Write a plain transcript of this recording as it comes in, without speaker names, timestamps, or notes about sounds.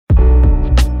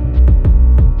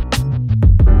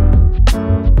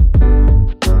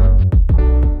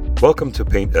Welcome to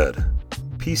PaintED.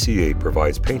 PCA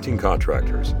provides painting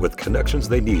contractors with connections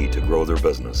they need to grow their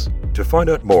business. To find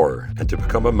out more and to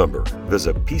become a member,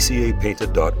 visit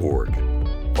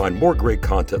pcapainted.org. Find more great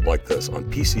content like this on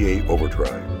PCA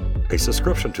Overdrive. A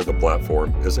subscription to the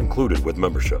platform is included with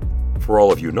membership. For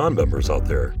all of you non-members out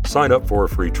there, sign up for a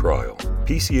free trial.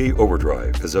 PCA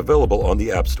Overdrive is available on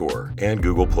the App Store and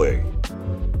Google Play.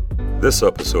 This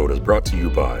episode is brought to you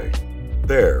by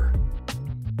Bear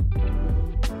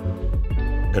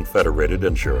and Federated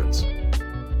Insurance.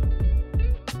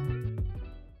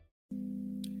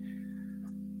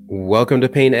 Welcome to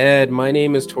PaintED. My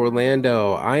name is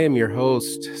Torlando. I am your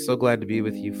host. So glad to be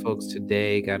with you folks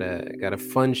today. Got a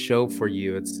fun show for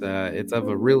you. It's of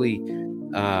a really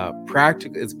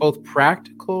practical. It's both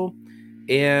practical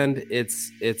and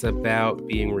it's about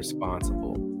being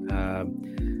responsible.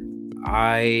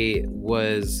 I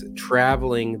was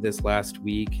traveling this last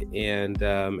week and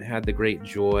had the great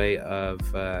joy of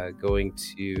going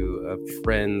to a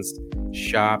friend's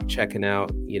shop, checking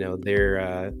out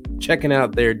their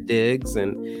digs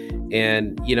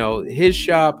and his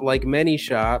shop, like many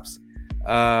shops,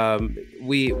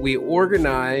 we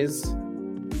organize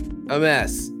a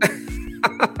mess.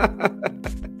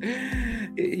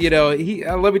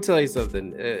 Let me tell you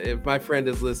something. If my friend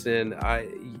is listening,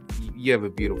 you have a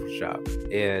beautiful shop,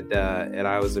 and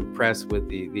I was impressed with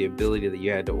the ability that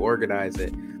you had to organize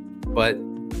it. But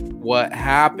what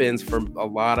happens for a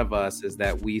lot of us is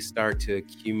that we start to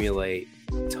accumulate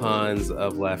tons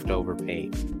of leftover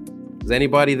paint. Is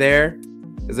anybody there?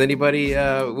 Is anybody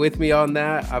with me on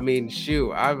that? I mean,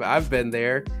 shoot, I've been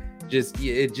there.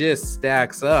 It just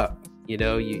stacks up.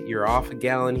 You're off a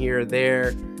gallon here or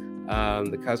there.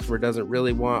 The customer doesn't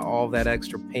really want all that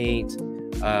extra paint.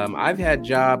 I've had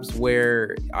jobs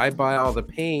where I buy all the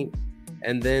paint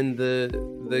and then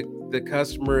the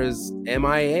customer is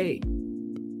MIA.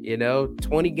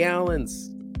 20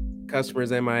 gallons, customer's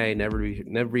MIA,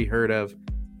 never be heard of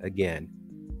again.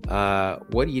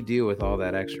 What do you do with all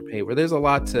that extra paint? Well, there's a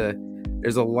lot to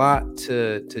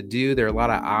do. There are a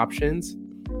lot of options,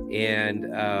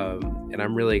 and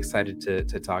I'm really excited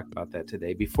to talk about that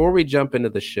today. Before we jump into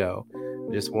the show, I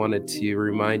just wanted to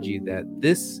remind you that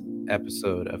this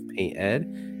episode of PaintED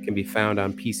can be found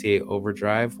on PCA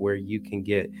Overdrive, where you can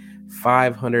get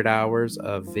 500 hours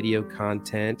of video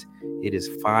content. It is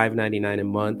 $5.99 a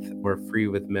month or free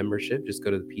with membership. Just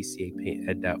go to the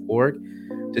pcapainted.org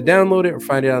to download it or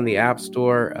find it on the App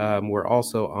Store. We're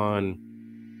also on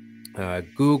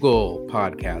Google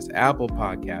Podcasts, Apple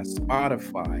Podcasts,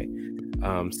 Spotify,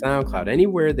 SoundCloud.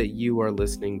 Anywhere that you are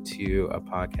listening to a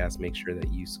podcast, make sure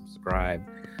that you subscribe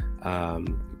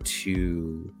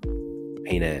to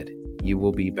PaintED. You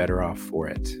will be better off for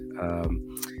it.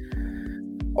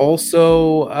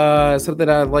 Also, something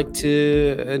I'd like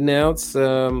to announce.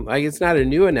 It's not a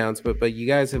new announcement, but you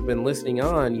guys have been listening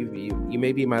on. You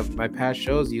maybe my past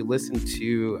shows. You listened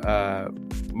to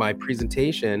my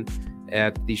presentation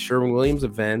at the Sherwin-Williams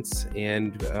events,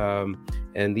 and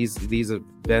these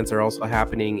events are also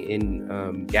happening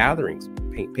in gatherings,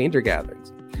 painter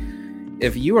gatherings.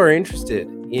 If you are interested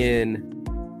in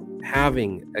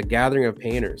having a gathering of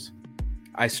painters,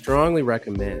 I strongly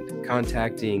recommend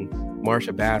contacting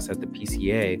Marsha Bass at the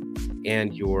PCA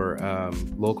and your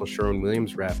local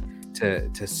Sherwin-Williams rep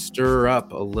to stir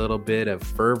up a little bit of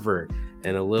fervor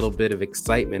and a little bit of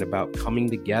excitement about coming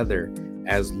together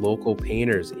as local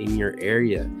painters in your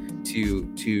area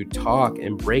to talk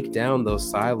and break down those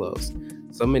silos.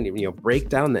 So many, break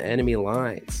down the enemy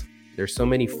lines. There's so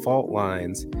many fault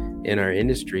lines in our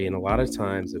industry, and a lot of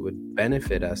times it would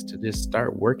benefit us to just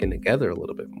start working together a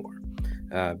little bit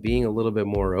more, being a little bit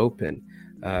more open.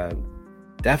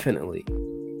 Definitely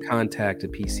contact a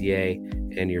PCA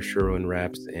and your Sherwin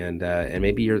reps and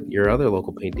maybe your other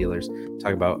local paint dealers.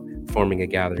 Talk about forming a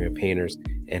gathering of painters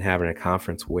and having a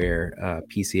conference where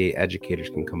PCA educators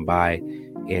can come by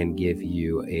and give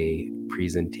you a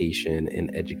presentation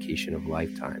and education of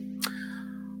lifetime.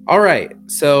 All right,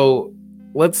 so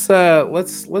let's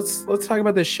talk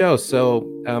about this show. So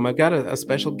I've got a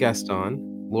special guest on,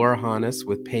 Laura Honis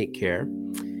with PaintCare,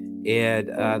 and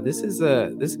this is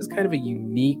kind of a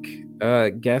unique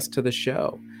guest to the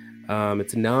show.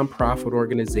 It's a nonprofit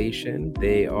organization.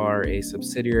 They are a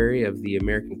subsidiary of the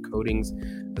American Coatings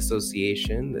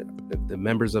Association. The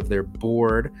members of their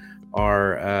board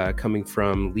are coming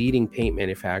from leading paint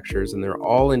manufacturers, and they're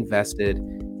all invested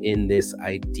in this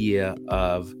idea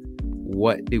of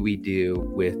what do we do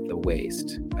with the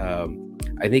waste. I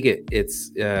think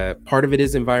it's part of it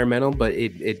is environmental, but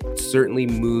it certainly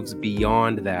moves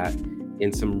beyond that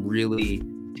in some really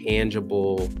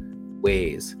tangible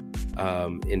ways,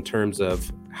 in terms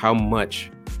of how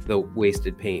much the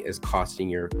wasted paint is costing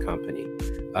your company,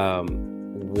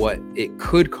 what it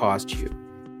could cost you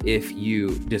if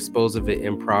you dispose of it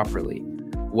improperly,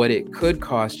 what it could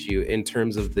cost you in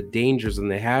terms of the dangers and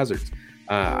the hazards.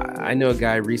 I know a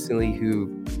guy recently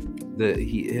who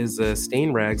his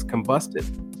stain rags combusted,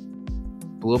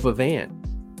 blew up a van.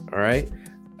 All right.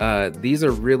 These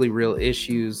are really real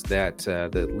issues that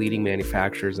the leading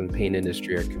manufacturers in the paint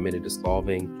industry are committed to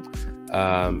solving.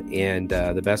 And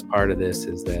the best part of this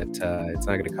is that it's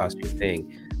not going to cost you a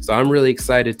thing. So I'm really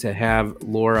excited to have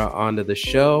Laura onto the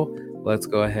show. Let's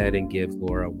go ahead and give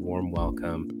Laura a warm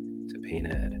welcome to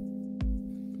PaintED.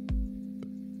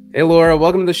 Hey, Laura,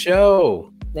 welcome to the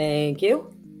show. Thank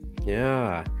you.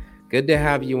 Yeah, good to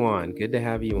have you on. Good to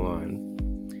have you on.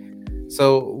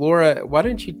 So, Laura, why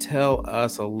don't you tell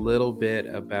us a little bit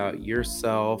about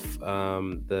yourself,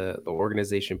 the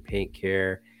organization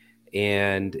PaintCare,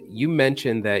 and you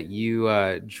mentioned that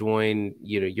you join,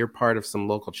 you're part of some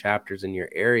local chapters in your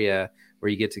area where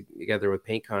you get together with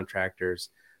paint contractors.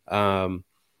 What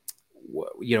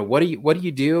do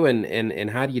you do, and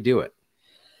how do you do it?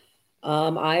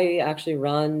 I actually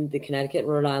run the Connecticut,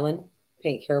 Rhode Island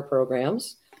PaintCare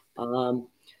programs.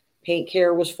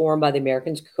 PaintCare was formed by the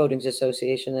American Coatings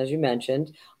Association, as you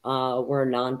mentioned. We're a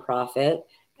nonprofit,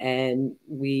 and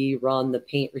we run the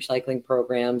paint recycling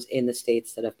programs in the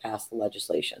states that have passed the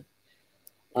legislation.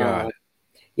 Got it.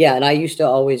 Yeah, and I used to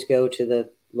always go to the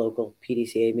local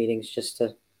PDCA meetings just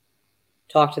to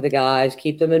talk to the guys,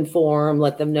 keep them informed,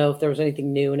 let them know if there was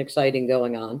anything new and exciting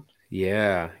going on.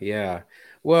 Yeah, yeah.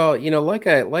 Well,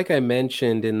 like I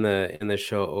mentioned in the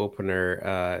show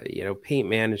opener, paint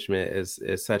management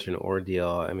is such an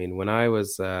ordeal. I mean, when I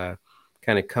was kind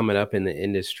of coming up in the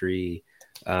industry,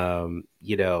 being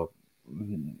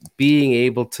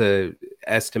able to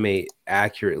estimate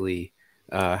accurately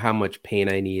how much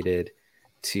paint I needed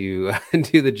to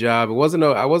do the job, I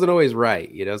wasn't always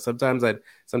right. Sometimes I'd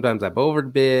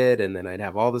overbid, and then I'd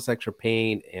have all this extra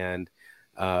paint, and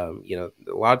a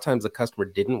lot of times the customer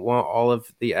didn't want all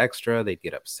of the extra. They'd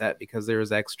get upset because there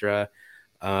was extra.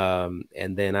 And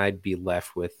then I'd be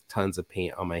left with tons of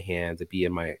paint on my hands.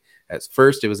 At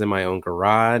first it was in my own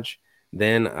garage.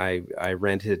 Then I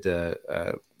rented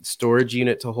a storage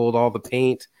unit to hold all the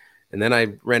paint. And then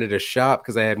I rented a shop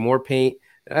because I had more paint.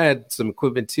 I had some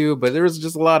equipment too, but there was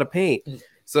just a lot of paint.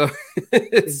 So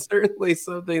it's certainly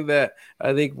something that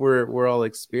I think we're all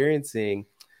experiencing.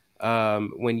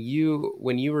 When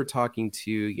you were talking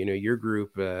to your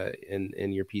group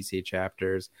in your PCA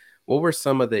chapters, what were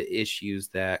some of the issues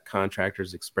that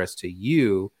contractors expressed to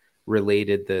you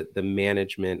related the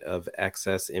management of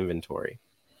excess inventory?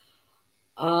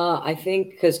 I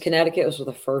think because Connecticut was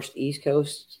the first East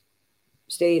Coast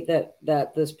state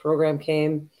that this program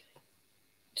came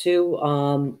to.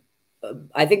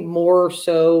 I think more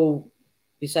so,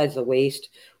 besides the waste,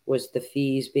 was the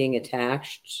fees being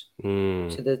attached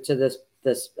to this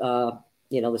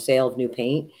the sale of new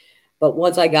paint. But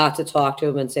once I got to talk to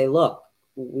them and say, look,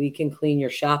 we can clean your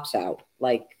shops out,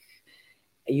 like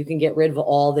you can get rid of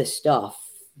all this stuff,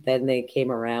 then they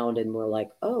came around and were like,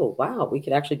 oh wow, we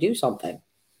could actually do something.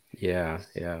 Yeah.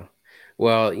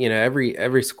 Well,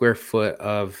 every square foot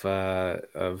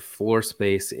of floor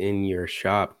space in your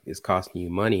shop is costing you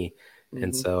money.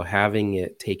 And so having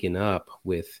it taken up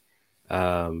with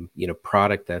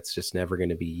product that's just never going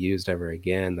to be used ever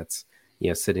again, that's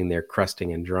sitting there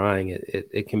crusting and drying,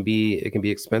 it can be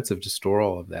expensive to store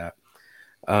all of that.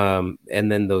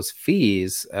 And then those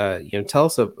fees, tell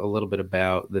us a little bit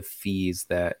about the fees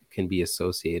that can be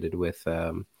associated with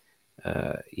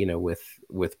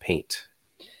with paint.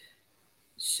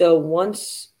 So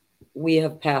once we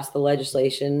have passed the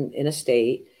legislation in a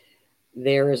state,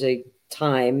 there is a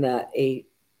time that a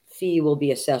fee will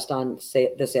be assessed on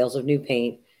the sales of new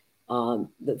paint.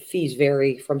 The fees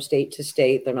vary from state to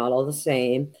state. They're not all the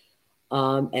same.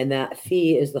 And that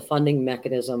fee is the funding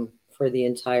mechanism for the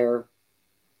entire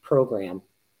program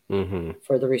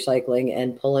for the recycling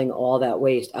and pulling all that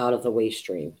waste out of the waste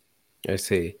stream. I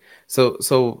see.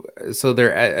 So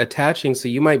they're attaching. So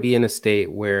you might be in a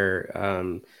state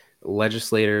where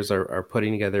legislators are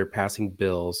putting together, passing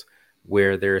bills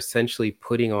where they're essentially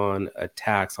putting on a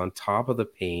tax on top of the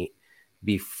paint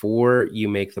before you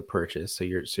make the purchase. So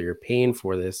you're paying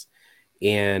for this,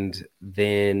 and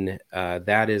then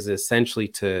that is essentially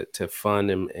to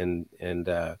fund and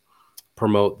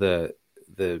promote the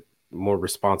more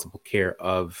responsible care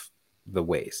of the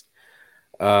waste.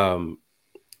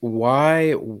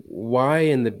 Why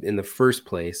in the first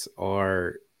place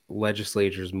are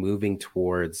legislatures moving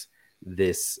towards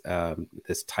this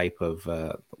type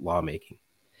of lawmaking?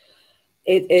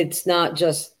 It's not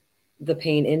just the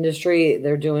paint industry,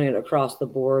 they're doing it across the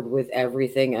board with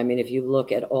everything. I mean, if you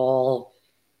look at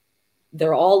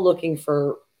they're all looking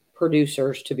for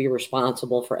producers to be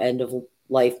responsible for end of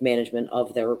life management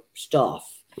of their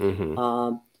stuff.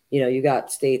 You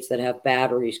got states that have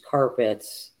batteries,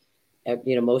 carpets.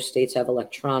 Most states have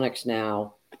electronics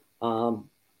now.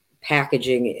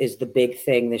 Packaging is the big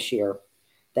thing this year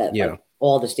that like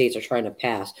all the states are trying to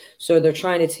pass. So they're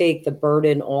trying to take the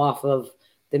burden off of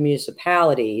the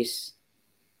municipalities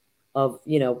of,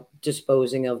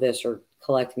 disposing of this or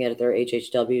collecting it at their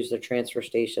HHWs, their transfer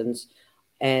stations,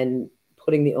 and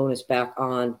putting the onus back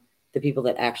on the people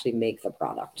that actually make the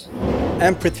product.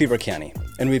 I'm Prithvi Varkiani,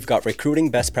 and we've got recruiting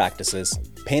best practices,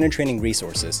 paint and training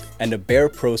resources, and a Bear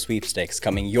Pro sweepstakes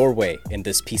coming your way in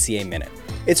this PCA Minute.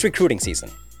 It's recruiting season.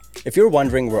 If you're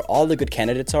wondering where all the good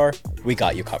candidates are, we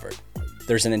got you covered.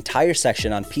 There's an entire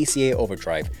section on PCA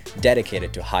Overdrive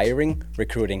dedicated to hiring,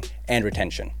 recruiting, and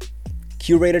retention.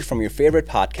 Curated from your favorite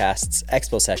podcasts,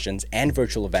 expo sessions, and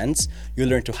virtual events, you'll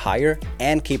learn to hire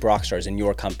and keep rockstars in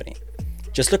your company.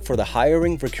 Just look for the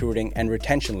hiring, recruiting, and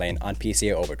retention lane on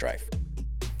PCA Overdrive.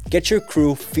 Get your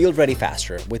crew field ready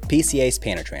faster with PCA's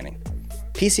Painter Training.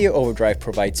 PCA Overdrive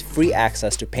provides free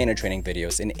access to painter training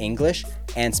videos in English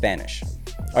and Spanish.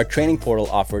 Our training portal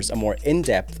offers a more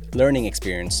in-depth learning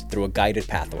experience through a guided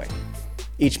pathway.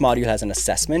 Each module has an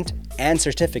assessment, and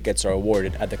certificates are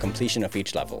awarded at the completion of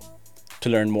each level. To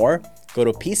learn more, go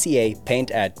to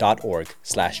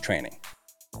pcapainted.org/training.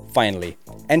 Finally,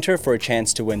 enter for a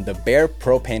chance to win the Bear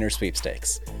Pro Painter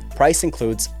Sweepstakes. Price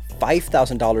includes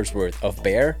 $5,000 worth of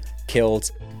Bear,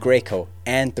 Kills, Graco,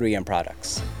 and 3M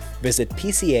products. Visit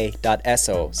pca.so/Bear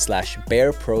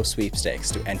Pro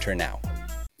Sweepstakes to enter now.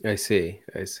 I see.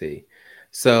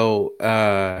 So,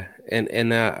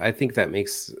 and I think that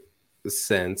makes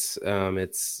sense.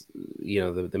 It's,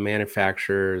 the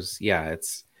manufacturers,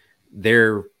 it's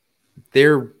their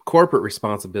corporate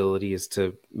responsibility is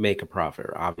to make a profit,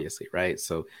 obviously, right?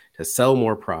 So to sell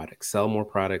more product.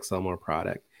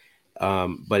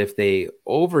 But if they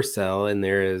oversell and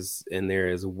there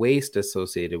is waste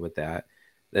associated with that,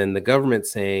 then the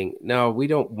government's saying, no, we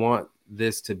don't want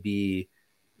this to be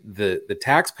the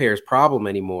taxpayers' problem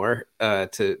anymore,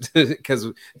 because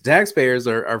taxpayers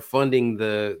are funding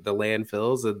the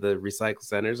landfills and the recycle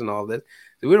centers and all this.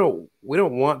 So we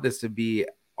don't want this to be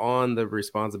on the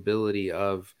responsibility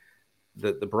of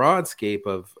the broadscape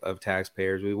of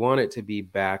taxpayers. We want it to be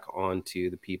back onto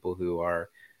the people who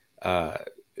are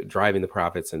driving the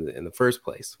profits in the first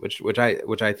place, which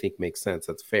I think makes sense.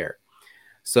 That's fair.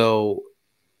 So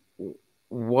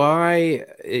why,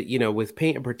 with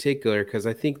paint in particular, because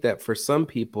I think that for some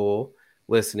people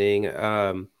listening,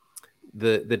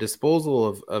 the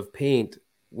disposal of paint,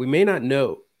 we may not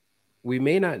know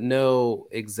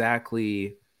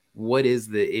exactly what is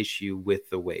the issue with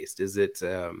the waste. Is it,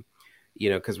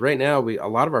 because right now a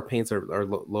lot of our paints are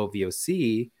low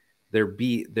VOC. They're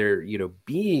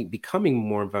becoming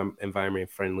more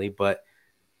environment friendly, but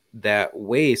that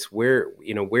waste, where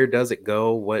does it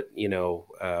go? What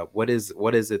is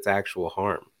its actual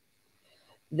harm?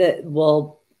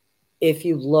 If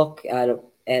you look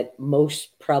at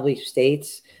most probably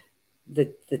states,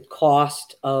 the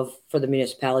cost for the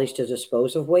municipalities to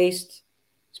dispose of waste,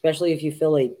 especially if you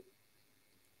fill a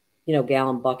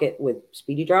gallon bucket with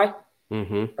Speedy Dry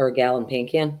or a gallon paint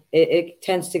can, it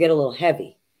tends to get a little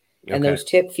heavy. Okay. And those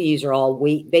tip fees are all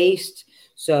weight based.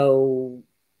 So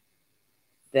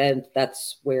then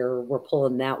that's where we're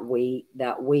pulling that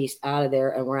waste out of there,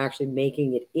 and we're actually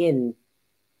making it in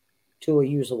to a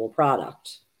usable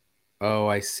product. Oh,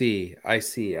 I see.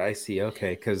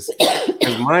 Okay. Because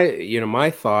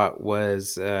my thought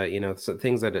was, some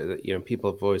things that,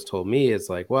 people have always told me is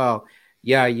like, well,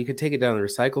 yeah, you could take it down to the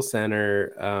recycle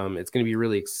center. It's going to be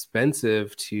really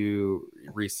expensive to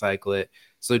recycle it.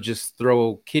 So just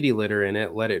throw kitty litter in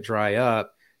it, let it dry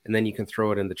up, and then you can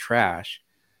throw it in the trash.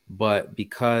 But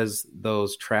because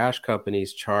those trash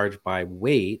companies charge by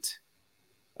weight,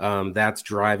 that's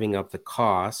driving up the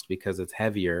cost because it's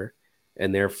heavier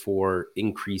and therefore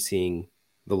increasing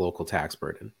the local tax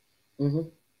burden. Mm-hmm.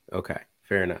 Okay,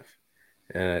 fair enough.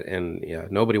 And yeah,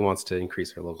 nobody wants to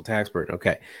increase their local tax burden.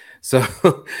 Okay, so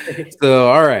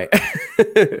all right,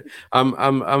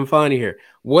 I'm fine here.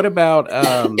 What about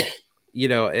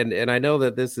and I know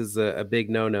that this is a big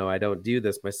no. I don't do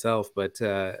this myself, but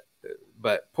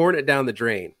pouring it down the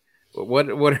drain. What?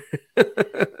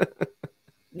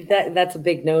 That's a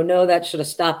big no. That should have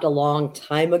stopped a long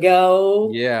time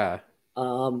ago. Yeah.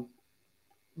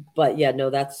 But yeah, no,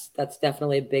 that's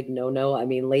definitely a big no. I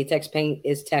mean, latex paint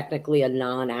is technically a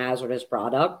non-hazardous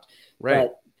product,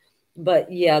 right?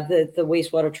 But yeah, the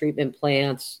wastewater treatment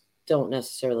plants don't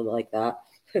necessarily like that.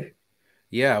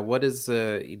 Yeah. What is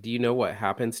do you know what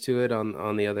happens to it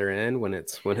on the other end when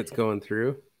it's going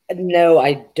through? No,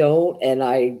 I don't.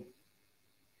 And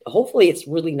hopefully it's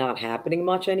really not happening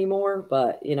much anymore.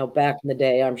 But, back in the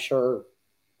day, I'm sure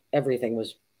everything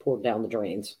was poured down the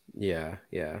drains. Yeah,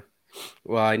 yeah.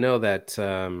 Well, I know that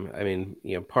I mean,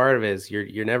 part of it is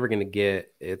you're never going to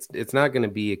get it's not going to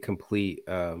be a complete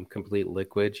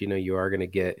liquid. You are going to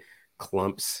get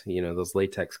clumps, those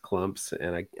latex clumps,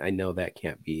 and I know that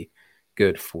can't be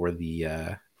good for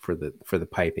the for the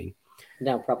piping.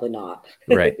 No, probably not.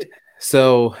 Right.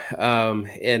 So,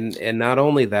 and not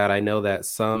only that, I know that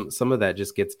some of that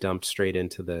just gets dumped straight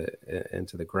into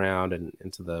the ground and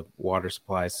into the water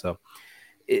supply. So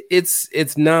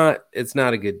it's not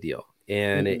a good deal,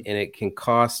 and Mhm. it can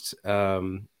cost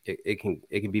it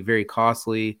can be very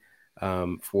costly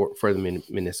for the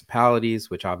municipalities,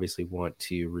 which obviously want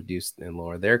to reduce and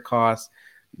lower their costs.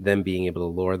 Them being able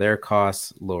to lower their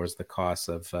costs lowers the cost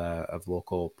of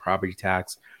local property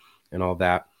tax and all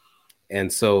that.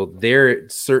 And so they're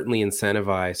certainly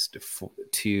incentivized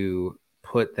to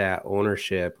put that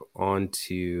ownership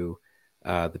onto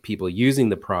the people using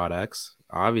the products,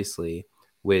 obviously,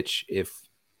 which if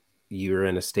you're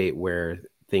in a state where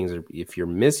if you're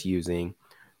misusing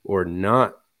or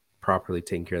not properly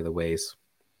taking care of the waste,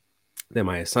 then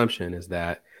my assumption is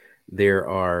that there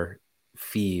are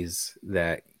fees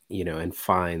that, and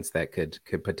fines that could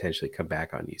potentially come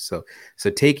back on you. So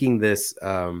taking this,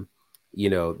 the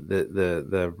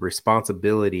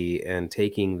responsibility and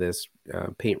taking this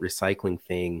paint recycling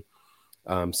thing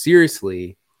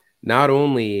seriously, not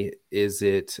only is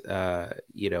it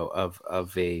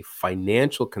of a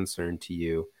financial concern to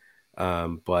you,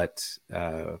 but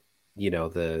the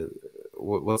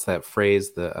what's that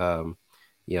phrase, the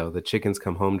chickens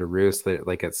come home to roost. That,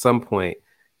 like, at some point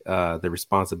the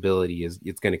responsibility is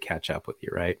it's going to catch up with you,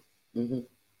 right? Mhm.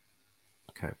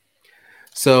 Okay.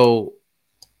 So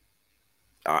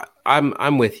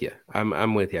I'm with you.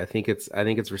 I'm with you. I think it's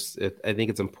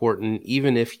important,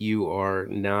 even if you are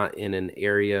not in an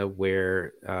area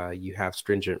where you have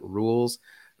stringent rules.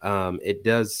 It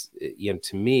does,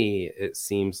 to me, it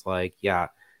seems like, yeah,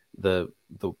 the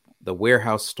the the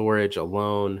warehouse storage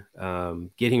alone,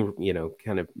 getting,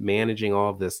 kind of managing all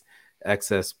of this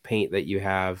excess paint that you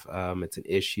have, it's an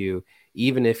issue.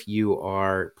 Even if you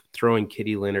are throwing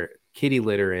kitty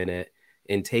litter in it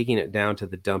and taking it down to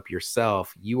the dump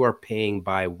yourself, you are paying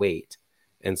by weight.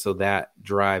 And so that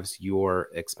drives your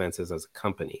expenses as a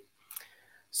company.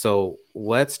 So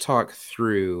let's talk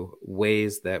through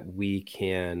ways that we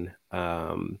can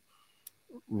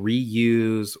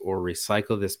reuse or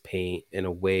recycle this paint in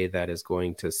a way that is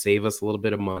going to save us a little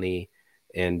bit of money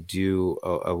and do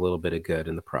a little bit of good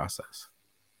in the process.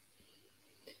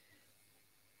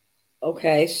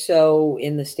 Okay, so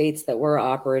in the states that we're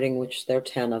operating, which there are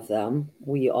 10 of them,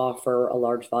 we offer a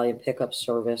large volume pickup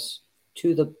service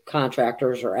to the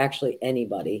contractors, or actually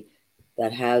anybody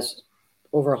that has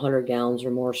over 100 gallons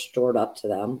or more stored up to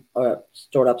them, or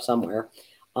stored up somewhere.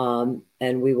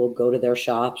 And we will go to their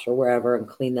shops or wherever and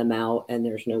clean them out, and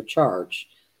there's no charge.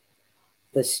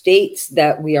 The states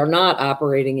that we are not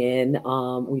operating in,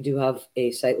 we do have a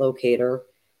site locator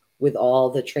with all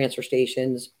the transfer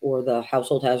stations or the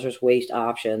household hazardous waste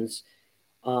options,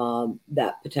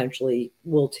 that potentially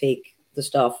will take the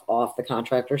stuff off the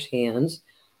contractor's hands,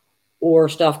 or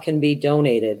stuff can be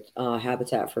donated.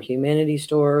 Habitat for Humanity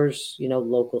stores,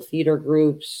 local theater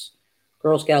groups,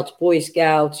 Girl Scouts, Boy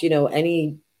Scouts,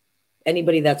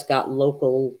 anybody that's got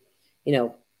local,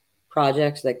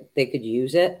 projects that they could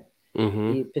use it. You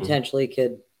Mm-hmm. potentially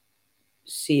could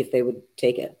see if they would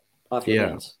take it off your Yeah.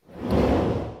 hands.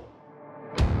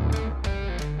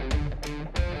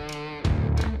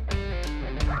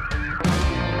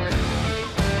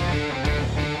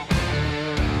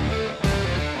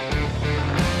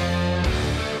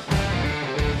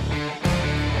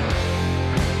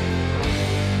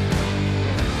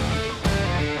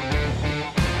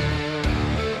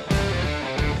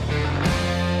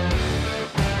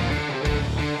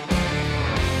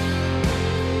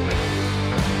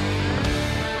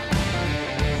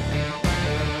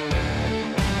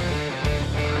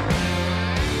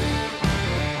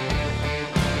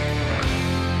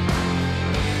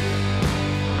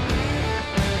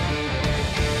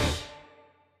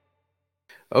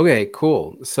 Okay,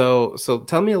 cool. So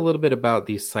tell me a little bit about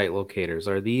these site locators.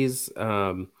 Are these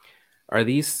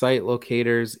site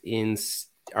locators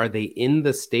are they in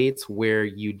the states where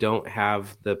you don't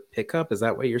have the pickup? Is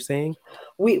that what you're saying?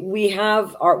 We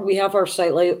have our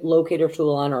site locator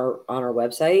tool on our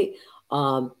website.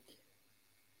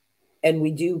 And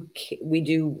we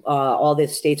do all the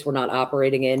states we're not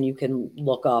operating in. You can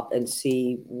look up and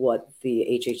see what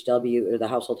the HHW or the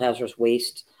household hazardous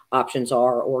waste options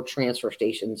are, or transfer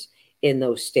stations in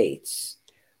those states.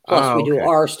 Plus, we do Okay.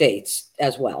 our states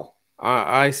as well.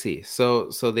 I see. So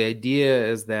the idea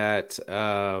is that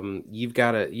you've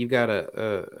got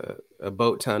a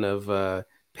boat ton of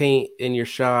paint in your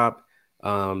shop.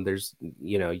 There's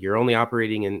you're only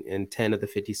operating in 10 of the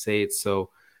 50 states. So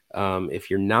if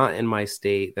you're not in my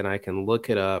state, then I can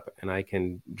look it up and I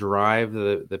can drive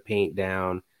the paint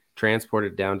down, transport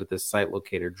it down to this site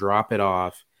locator, drop it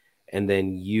off, and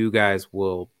then you guys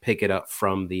will pick it up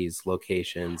from these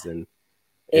locations and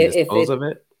dispose of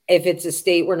it. If it's a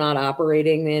state we're not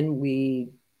operating in, we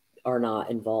are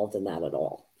not involved in that at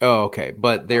all. Oh, okay.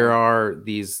 But there are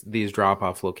these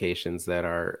drop-off locations that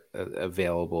are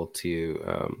available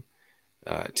to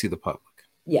the public.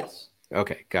 Yes.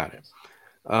 Okay, got it.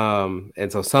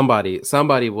 And so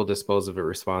somebody will dispose of it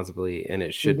responsibly, and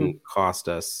it shouldn't cost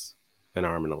us an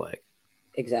arm and a leg.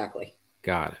 Exactly.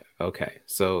 Got it. Okay.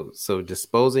 So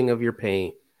disposing of your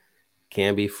paint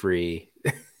can be free.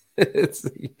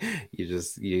 You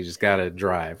just gotta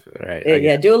drive, right?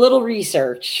 Yeah, do a little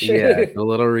research. Yeah, do a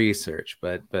little research,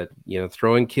 but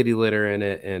throwing kitty litter in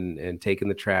it and taking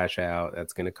the trash out,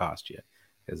 that's gonna cost you,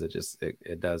 because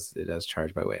it does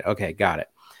charge by weight. Okay, got it.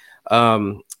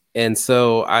 And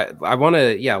so I want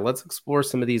to let's explore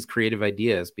some of these creative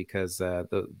ideas, because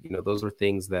those were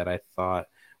things that I thought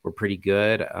were pretty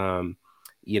good. I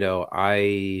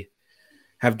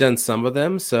have done some of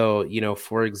them. So,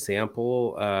 for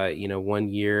example, 1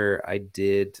 year I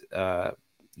did, I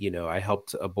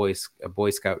helped a Boy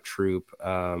Scout troop,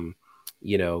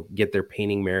 get their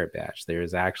painting merit badge. There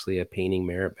is actually a painting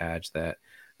merit badge that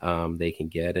they can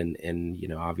get. And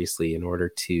obviously in order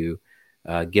to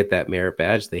get that merit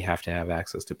badge, they have to have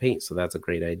access to paint. So that's a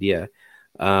great idea.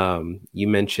 You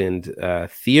mentioned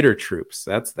theater troops.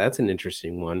 That's an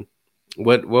interesting one.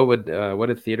 What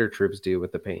do theater troops do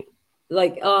with the paint?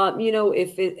 Like,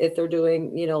 if they're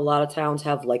doing, a lot of towns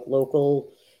have like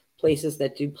local places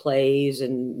that do plays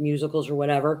and musicals or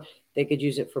whatever, they could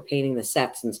use it for painting the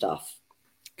sets and stuff.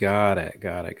 Got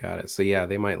it. So yeah,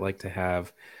 they might like to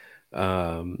have,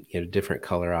 different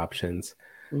color options.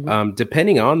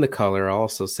 Depending on the color, I'll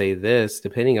also say this,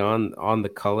 depending on the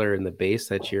color and the base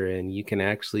that you're in, you can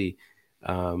actually,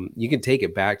 you can take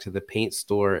it back to the paint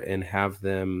store and have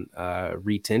them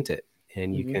retint it,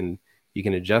 and you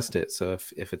can adjust it. So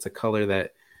if it's a color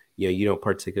that you don't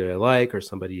particularly like, or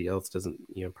somebody else doesn't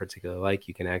particularly like,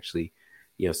 you can actually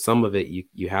some of it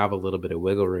you have a little bit of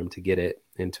wiggle room to get it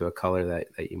into a color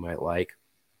that you might like.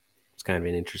 It's kind of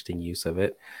an interesting use of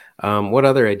it. What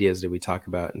other ideas did we talk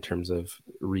about in terms of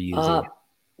reusing?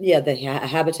 The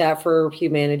Habitat for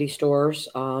Humanity stores,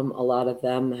 a lot of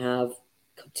them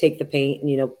take the paint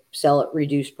and sell at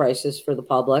reduced prices for the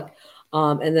public,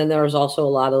 and then there's also a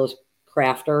lot of those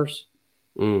crafters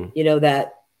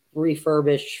that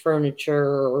refurbish furniture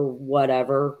or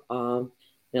whatever.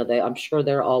 I'm sure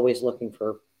they're always looking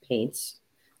for paints.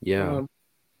 Yeah.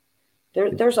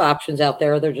 There's options out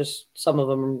there. They're just, some of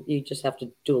them you just have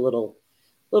to do a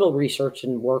little research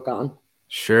and work on.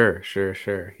 Sure.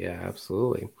 Yeah,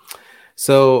 absolutely.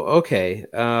 So, okay.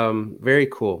 Very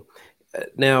cool.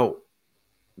 Now,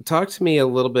 talk to me a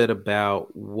little bit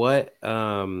about what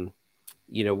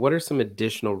are some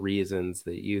additional reasons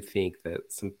that you think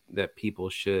that people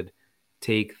should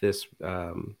take this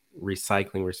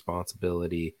recycling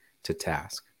responsibility to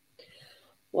task?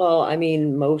 Well, I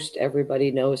mean, most everybody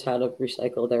knows how to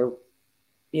recycle their,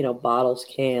 bottles,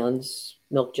 cans,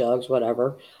 milk jugs,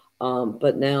 whatever.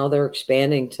 But now they're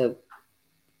expanding to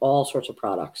all sorts of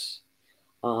products.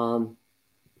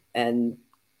 And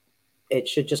it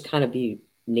should just kind of be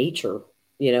nature,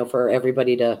 for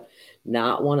everybody to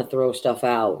not want to throw stuff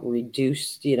out,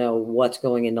 reduce, what's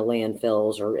going into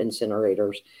landfills or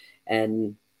incinerators,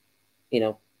 and,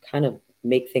 kind of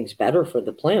make things better for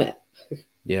the planet.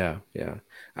 Yeah.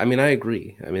 I mean, I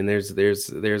agree. I mean, there's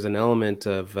an element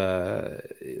of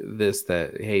this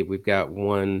that, hey, we've got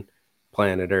one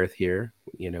planet Earth here.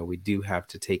 We do have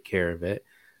to take care of it.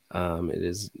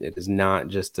 It is not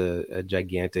just a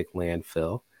gigantic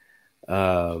landfill.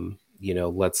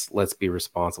 Let's be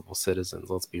responsible citizens.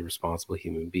 Let's be responsible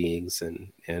human beings,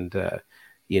 and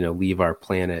leave our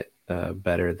planet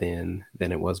better than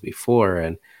it was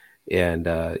before. And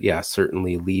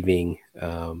certainly leaving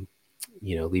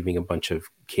a bunch of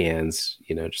cans,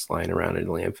 just lying around in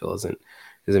a landfill isn't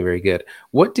very good.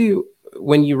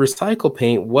 When you recycle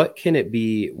paint, what can it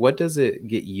be? What does it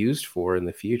get used for in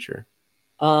the future?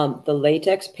 The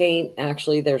latex paint,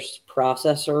 actually, there's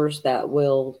processors that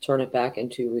will turn it back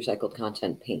into recycled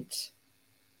content paints.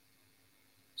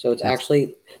 So it's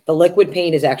actually, the liquid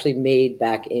paint is actually made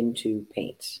back into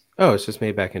paints. Oh, it's just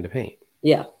made back into paint.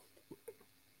 Yeah.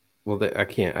 Well, I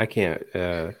can't,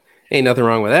 ain't nothing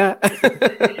wrong with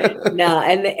that. No,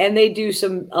 and they do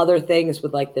some other things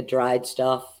with like the dried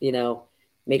stuff, make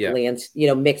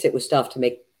mix it with stuff to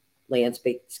make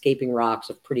landscaping rocks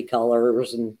of pretty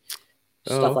colors and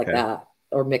stuff like that,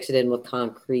 or mix it in with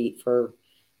concrete for,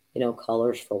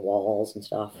 colors for walls and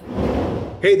stuff.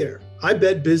 Hey there, I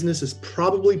bet business is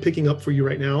probably picking up for you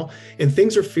right now and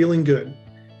things are feeling good.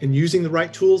 And using the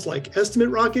right tools like Estimate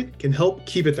Rocket can help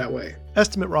keep it that way.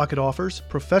 Estimate Rocket offers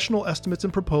professional estimates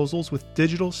and proposals with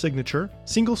digital signature,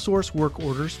 single source work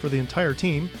orders for the entire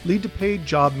team, lead to paid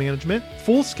job management,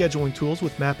 full scheduling tools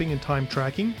with mapping and time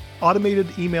tracking, automated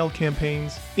email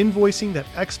campaigns, invoicing that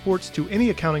exports to any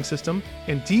accounting system,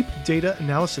 and deep data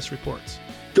analysis reports.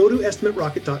 Go to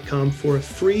estimaterocket.com for a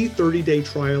free 30-day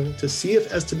trial to see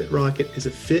if Estimate Rocket is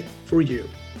a fit for you.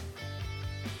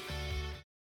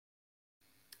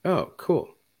 Oh, cool.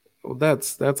 Well,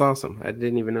 that's awesome. I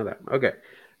didn't even know that. Okay,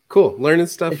 cool. Learning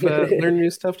stuff, learning new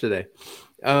stuff today.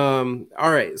 All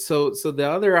right. So the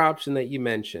other option that you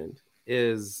mentioned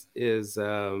is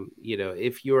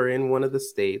if you are in one of the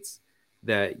states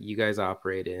that you guys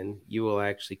operate in, you will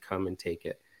actually come and take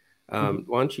it. Why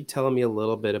don't you tell me a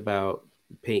little bit about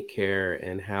PaintCare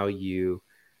and how you,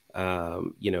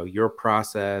 your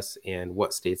process and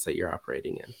what states that you're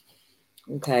operating in?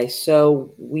 Okay,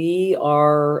 so we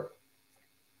were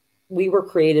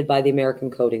created by the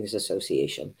American Coatings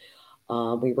Association.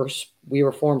 We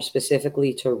were formed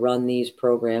specifically to run these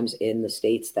programs in the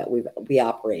states that we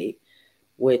operate,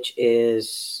 which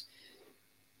is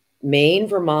Maine,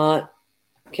 Vermont,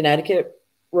 Connecticut,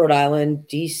 Rhode Island,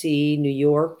 DC, New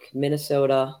York,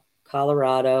 Minnesota,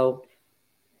 Colorado,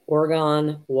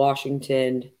 Oregon,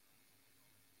 Washington,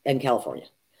 and California.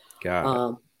 Got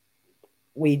it.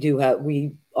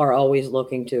 We are always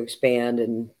looking to expand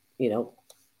and,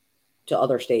 to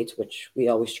other states, which we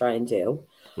always try and do.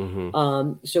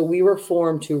 So we were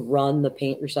formed to run the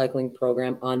paint recycling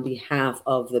program on behalf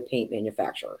of the paint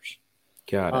manufacturers.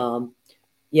 Got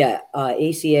it.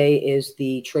 ACA is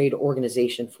the trade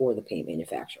organization for the paint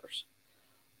manufacturers.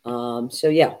 So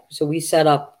we set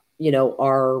up,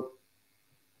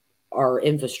 our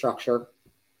infrastructure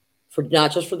for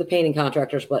not just for the painting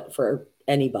contractors, but for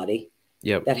anybody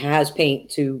that has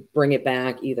paint to bring it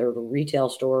back either to retail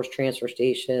stores, transfer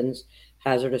stations,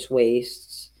 hazardous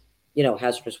waste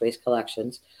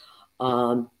collections.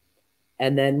 And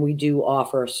then we do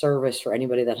offer a service for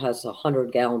anybody that has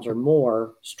 100 gallons or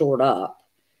more stored up.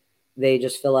 They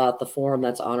just fill out the form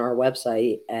that's on our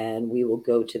website and we will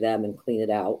go to them and clean it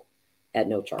out at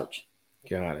no charge.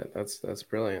 Got it. That's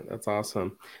brilliant. That's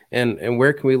awesome. And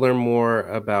where can we learn more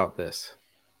about this?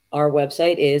 Our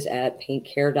website is at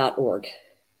PaintCare.org.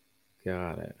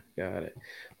 Got it.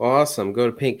 Well, awesome.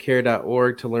 Go to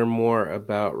PaintCare.org to learn more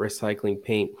about recycling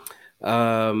paint.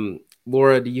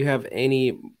 Laura, do you have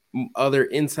any other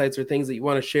insights or things that you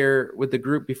want to share with the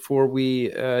group before we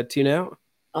tune out?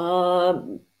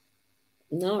 Not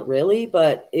really,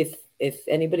 but if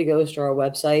anybody goes to our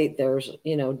website, there's,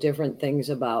 different things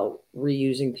about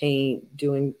reusing paint,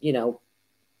 doing,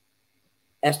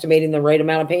 estimating the right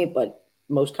amount of paint, but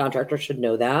most contractors should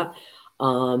know that.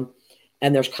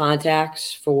 And there's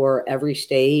contacts for every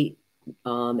state.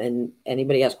 And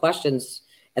anybody has questions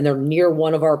and they're near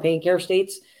one of our PaintCare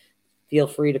states, feel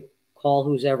free to call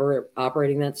who's ever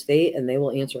operating that state and they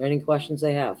will answer any questions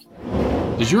they have.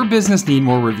 Does your business need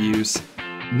more reviews?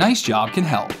 Nice Job can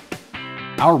help.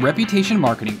 Our reputation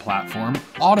marketing platform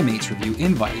automates review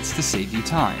invites to save you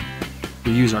time.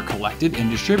 Reviews are collected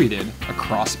and distributed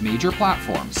across major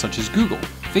platforms such as Google,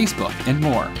 Facebook, and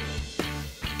more.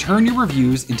 Turn your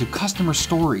reviews into customer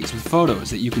stories with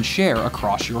photos that you can share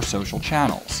across your social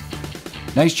channels.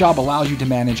 Nice Job allows you to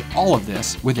manage all of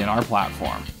this within our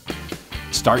platform.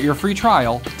 Start your free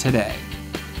trial today.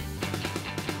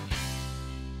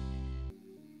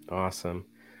 Awesome.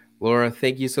 Laura,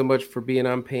 thank you so much for being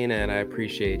on PaintED. I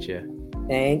appreciate you.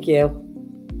 Thank you.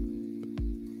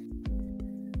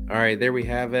 All right, there we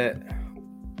have it.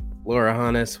 Laura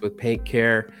Honis with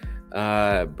PaintCare,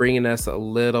 bringing us a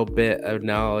little bit of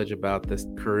knowledge about this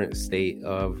current state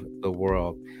of the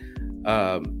world.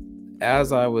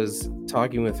 As I was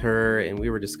talking with her and we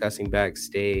were discussing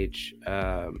backstage,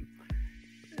 what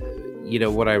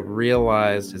I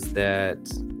realized is that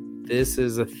this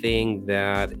is a thing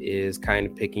that is kind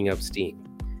of picking up steam.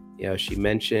 She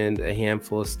mentioned a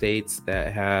handful of states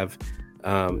that have,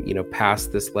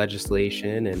 passed this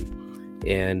legislation, and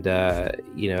And,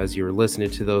 as you were listening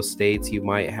to those states, you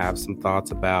might have some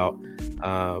thoughts about,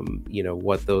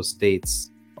 what those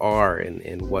states are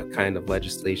and what kind of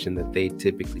legislation that they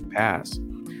typically pass.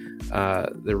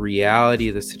 The reality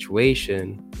of the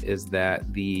situation is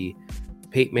that the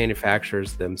paint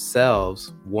manufacturers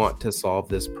themselves want to solve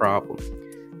this problem.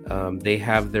 They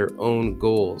have their own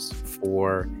goals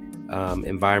for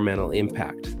environmental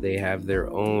impact. They have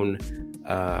their own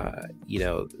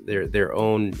their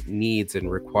own needs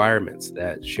and requirements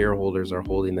that shareholders are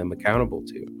holding them accountable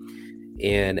to.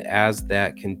 And as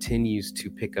that continues to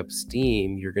pick up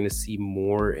steam, you're going to see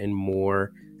more and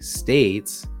more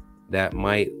states that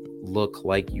might look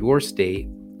like your state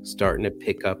starting to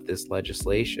pick up this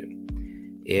legislation.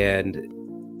 And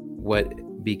what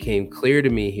became clear to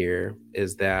me here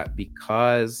is that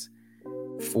because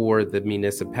for the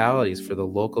municipalities, for the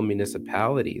local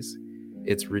municipalities,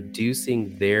 it's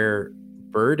reducing their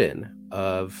burden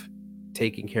of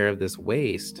taking care of this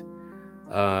waste,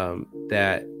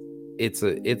 that it's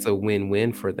a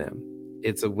win-win for them.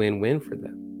 It's a win-win for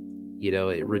them.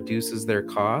 It reduces their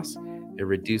costs, it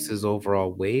reduces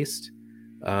overall waste,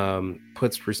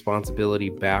 puts responsibility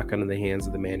back into the hands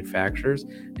of the manufacturers,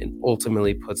 and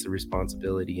ultimately puts the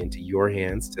responsibility into your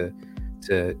hands to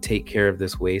take care of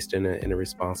this waste in a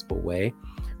responsible way,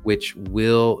 which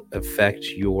will affect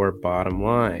your bottom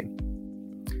line.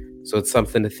 So it's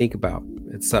something to think about.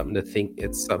 It's something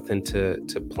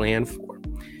to plan for.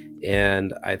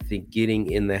 And I think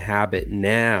getting in the habit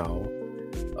now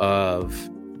of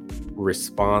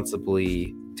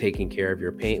responsibly taking care of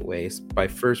your paint waste by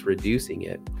first reducing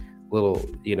it,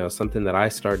 something that I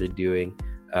started doing,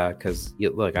 because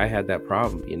look, I had that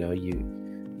problem.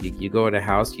 You go in a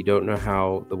house, you don't know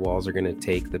how the walls are going to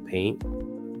take the paint.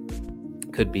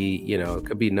 Could be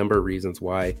a number of reasons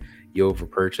why you over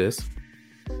purchase.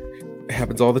 It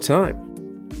happens all the time.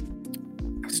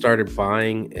 I started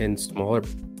buying in smaller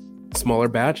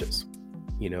batches,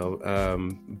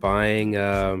 buying,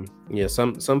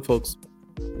 some folks,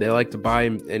 they like to buy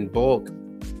in bulk,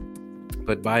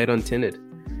 but buy it untinted.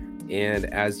 And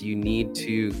as you need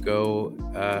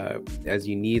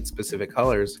specific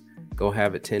colors, go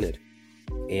have it tinted,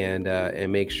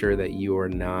 and make sure that you are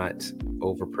not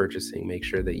over purchasing. Make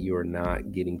sure that you are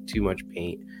not getting too much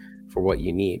paint for what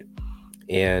you need.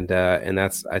 And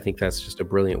I think that's just a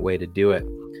brilliant way to do it.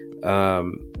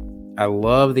 I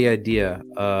love the idea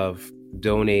of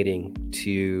donating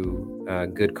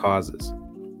to good causes.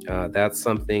 That's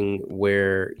something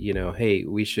where, hey,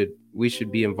 we should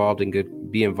be involved in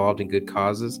good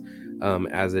causes,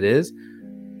 as it is,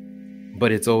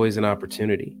 but it's always an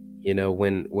opportunity.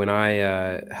 When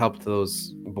I helped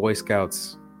those Boy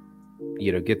Scouts,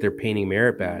 get their painting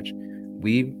merit badge,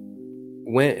 we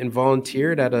went and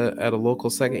volunteered at a local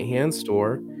secondhand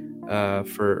store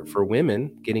for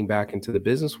women getting back into the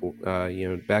business,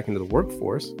 back into the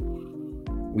workforce.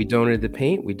 We donated the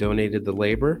paint, we donated the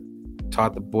labor,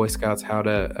 taught the Boy Scouts how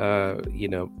to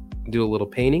do a little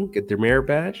painting, get their merit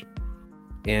badge,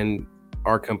 and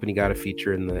our company got a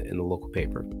feature in the local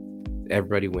paper.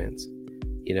 Everybody wins.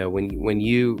 When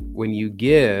you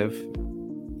give,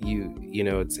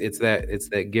 it's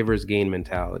that giver's gain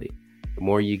mentality. The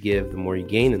more you give, the more you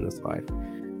gain in this life.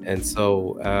 And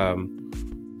so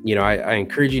I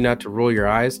encourage you not to roll your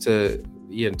eyes to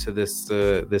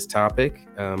this topic.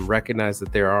 Recognize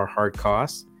that there are hard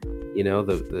costs.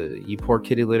 You pour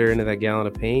kitty litter into that gallon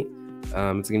of paint,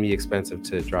 it's going to be expensive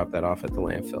to drop that off at the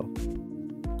landfill.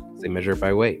 They measure it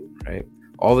by weight, right?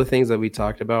 All the things that we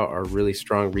talked about are really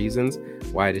strong reasons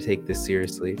why to take this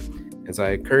seriously. And so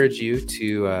I encourage you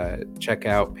to check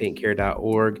out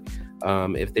PaintCare.org.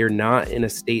 If they're not in a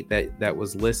state that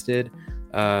was listed,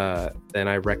 then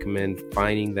I recommend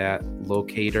finding that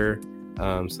locator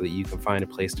so that you can find a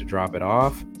place to drop it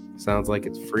off. Sounds like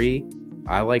it's free.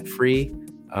 I like free.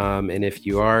 And if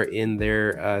you are in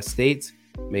their states,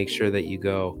 make sure that you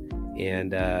go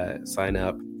and sign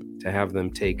up to have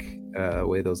them take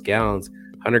away those gallons.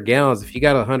 100 gallons. If you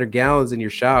got 100 gallons in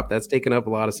your shop, that's taking up a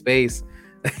lot of space.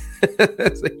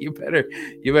 So you better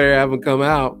have them come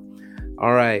out.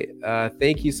 All right.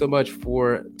 Thank you so much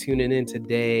for tuning in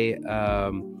today.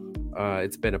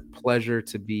 It's been a pleasure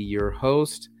to be your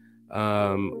host.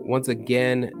 Once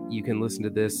again, you can listen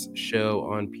to this show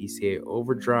on PCA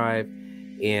Overdrive.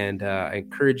 And I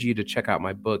encourage you to check out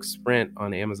my book, Sprint,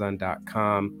 on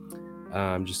Amazon.com.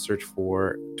 Just search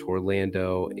for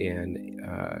Torlando and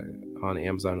on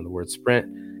Amazon and the word Sprint.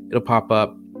 It'll pop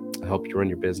up. I'll help you run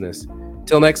your business.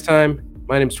 Till next time,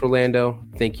 my name's Torlando.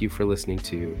 Thank you for listening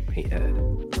to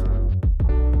PaintED.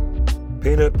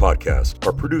 PaintED podcasts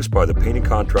are produced by the Painting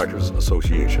Contractors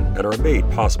Association and are made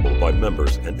possible by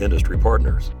members and industry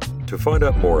partners. To find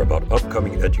out more about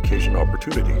upcoming education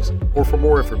opportunities or for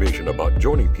more information about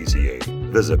joining PCA,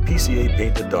 visit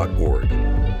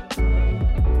PCAPainted.org.